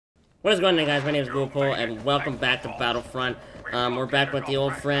What is going on, guys? My name is Google, and welcome back to Battlefront. We're back with the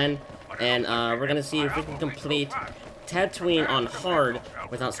old friend, and we're gonna see if we can complete Tatooine on hard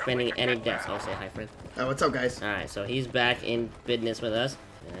without spending any deaths. I'll say hi, friend. What's up, guys? Alright, so he's back in business with us,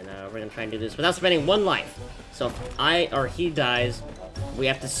 and we're gonna try and do this without spending one life. So if I or he dies, we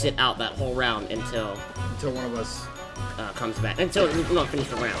have to sit out that whole round until one of us comes back. Until we finish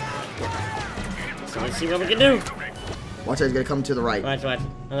the round. So let's see what we can do. Watch out, he's gonna come to the right. Watch.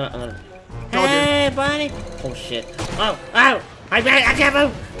 Hey, buddy! Oh shit! Oh! I can't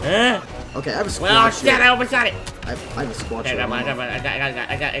move! Okay, I have a squad. Well, shit! I almost got it. I have a squad. Okay, I'm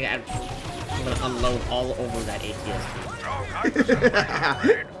gonna unload all over that ATS.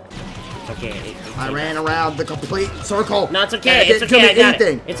 Okay. I ran around the complete circle. No, it's okay. It's okay. I got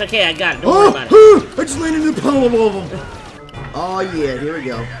it. It's okay. I got it. Don't worry about it. I just landed in the pile of all of them. Oh yeah, here we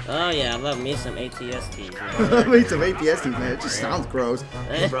go. Oh yeah, I love me some ATSTs. I made some ATSTs, man. It just sounds gross.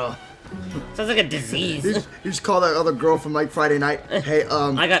 Hey, bro. Sounds like a disease. You just call that other girl from like Friday night. Hey,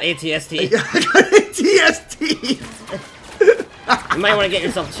 I got ATST. I got ATST. You might want to get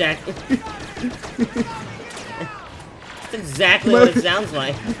yourself checked. That's exactly what it sounds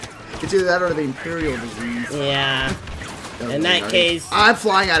like. It's either that or the Imperial disease. Yeah. In that case, I'm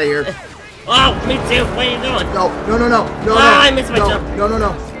flying out of here. Oh, me too. What are you doing? No. Oh, I missed my jump. No.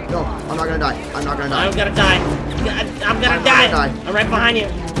 I'm not gonna die. I'm gonna die. I'm gonna die. I'm right behind you.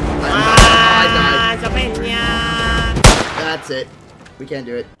 I died. Yeah. That's it. We can't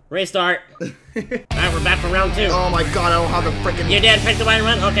do it. Restart. Alright, we're back for round 2. Oh my god, I don't have the freaking. You did pick the right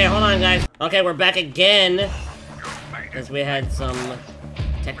run? Okay, hold on, guys. Okay, we're back again. Because we had some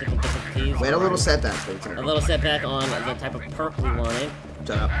technical difficulties. We had a little setback. A little setback on the type of perk we wanted.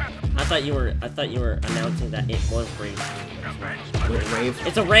 Shut up. I thought you were announcing that it was rave. Rave?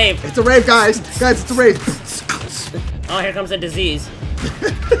 It's a rave. It's a rave, guys. Guys, it's a rave. Oh, here comes a disease.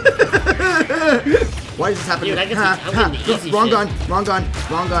 Why is this happening? Dude, I guess I'm getting the easy Wrong shit. gun.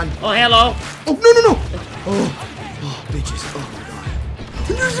 Oh, hello. Oh, no. Oh, bitches. Oh my god.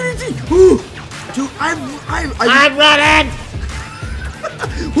 Dude, I'm running.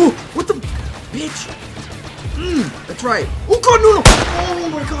 Oh, what the bitch? That's right. Oh god, no. Oh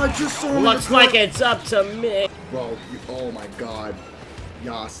my god, I just saw him. Looks like it's up to me. Bro, oh my god.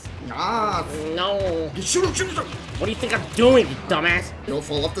 Yas. No. Shoot him. What do you think I'm doing, you dumbass? Don't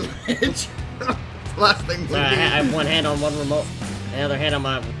fall off the edge. Last thing. I have one hand on one remote, and the other hand on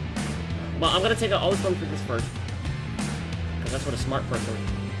my. Well, I'm gonna take a always run through this first, because that's what a smart person.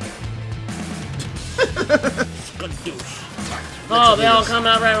 Good douche. Oh, they all come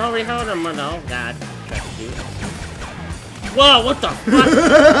out right over here. Hold them. Oh god. Whoa! What the fuck?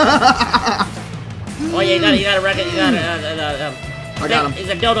 Oh yeah, you gotta wreck it. You gotta. I got him. He's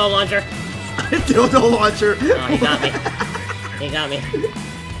a dildo launcher. Dildo launcher. Oh, he got me.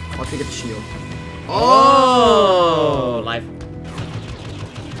 I'll take the shield. Oh, life.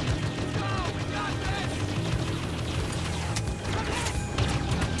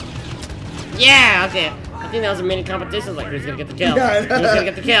 Yeah, okay. I think that was a mini competition, like who's gonna get the kill. Who's gonna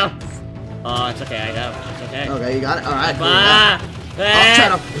get the kill? Oh, it's okay, I got it. It's okay. Okay, you got it? Alright.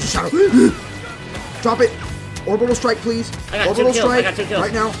 Shadow. Drop it. Orbital strike, please. Orbital strike. I got 2 kills.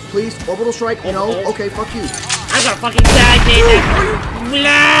 Right now, please. Orbital strike. No. Okay, fuck you. I'm gonna fucking die, Jason.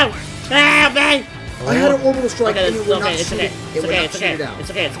 No! Help me! I had an orbital strike. Okay, and it would not it's shoot okay. it. It's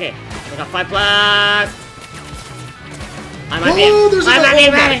okay. It's okay. I got 5 plus. I'm not being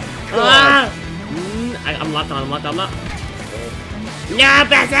I'm locked on. No,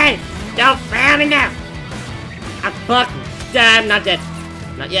 Bessie! Don't fail me now! I'm fucking dead. I'm not dead.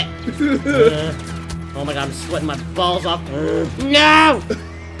 Not yet. Oh my god, I'm sweating my balls off. No!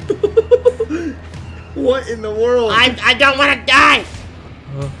 What in the world? I don't want to die!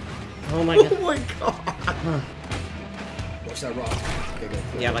 Oh my god. Oh my god. Watch that rock. Okay, go.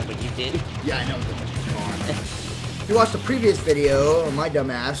 Yeah, like what you did. Yeah, I know. If you watched the previous video, my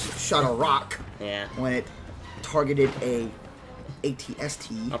dumbass shot a rock. Yeah. When it targeted a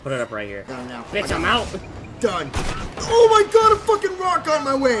ATST. I'll put it up right here. Done now. Bitch, I'm out. Done. Oh my god, a fucking rock on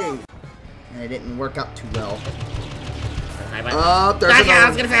my way. And it didn't work out too well. Hi, bye. There's another. I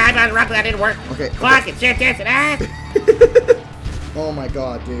was gonna say hi, bye, rock, but that didn't work. Okay. Fucking shit, dancing ass. Oh my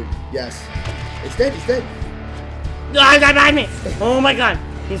god, dude. Yes. It's dead. No, he's right behind me. Oh my god.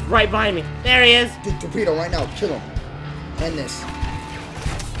 He's right behind me. There he is. Dude, torpedo right now. Kill him. End this.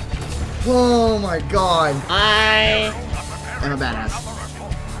 Oh my god. I'm a badass.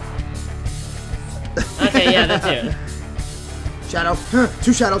 Okay, yeah, that's it. Shadow.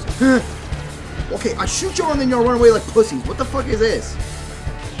 2 shadows. Okay, I shoot y'all and then y'all run away like pussies. What the fuck is this?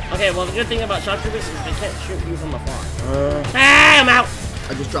 Okay, well, the good thing about shock troopers is they can't shoot you from afar. Hey, I'm out!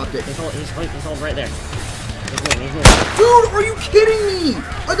 I just dropped it. He's holding right there. He's moving. Dude, are you kidding me?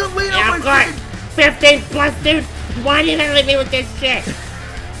 I got laid out my freaking... 15 plus, dude. Why did you leave me with this shit?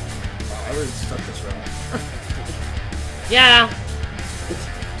 I really stuck this round. Yeah.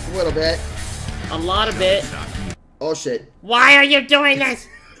 A little bit. A lot of it. Oh shit. Why are you doing this?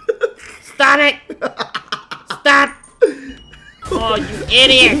 Stop it. Stop. Oh, you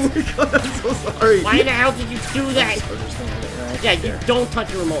idiot. Oh my god, I'm so sorry. Why the hell did you do that? Yeah, you don't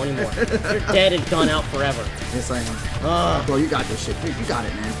touch your remote anymore. You're dead and done out forever. Yes, I am. Bro, you got this shit. Dude, you got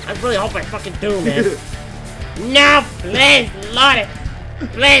it, man. I really hope I fucking do, man. No, please, Lord.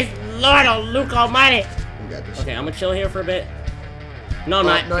 Please, Lord, oh Luke Almighty. You got this. Okay, I'm gonna chill here for a bit. No, I'm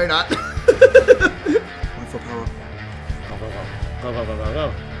not. No, you're not. One for power.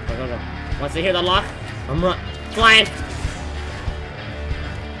 Go. Once they hear the lock, I'm flying.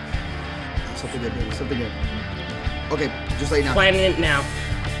 Something good, baby. Something good. Okay, just lay down. Planning it now.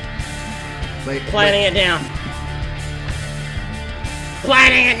 Planning it down.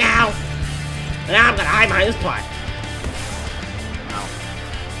 Planning it now. And now I'm gonna hide behind this pot. Wow.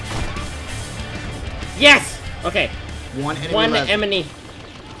 Yes. Okay. One enemy. One left. enemy.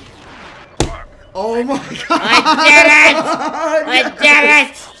 Oh my god! I did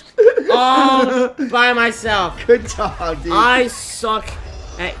it! All by myself. Good job, dude. I suck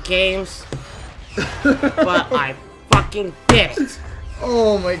at games, but I fucking did it.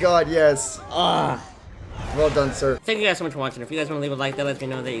 Oh my god, yes. Well done, sir. Thank you guys so much for watching. If you guys want to leave a like, that lets me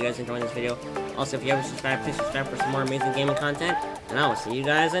know that you guys enjoyed this video. Also, if you haven't subscribed, please subscribe for some more amazing gaming content. And I will see you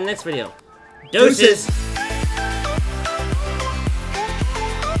guys in the next video. Deuces!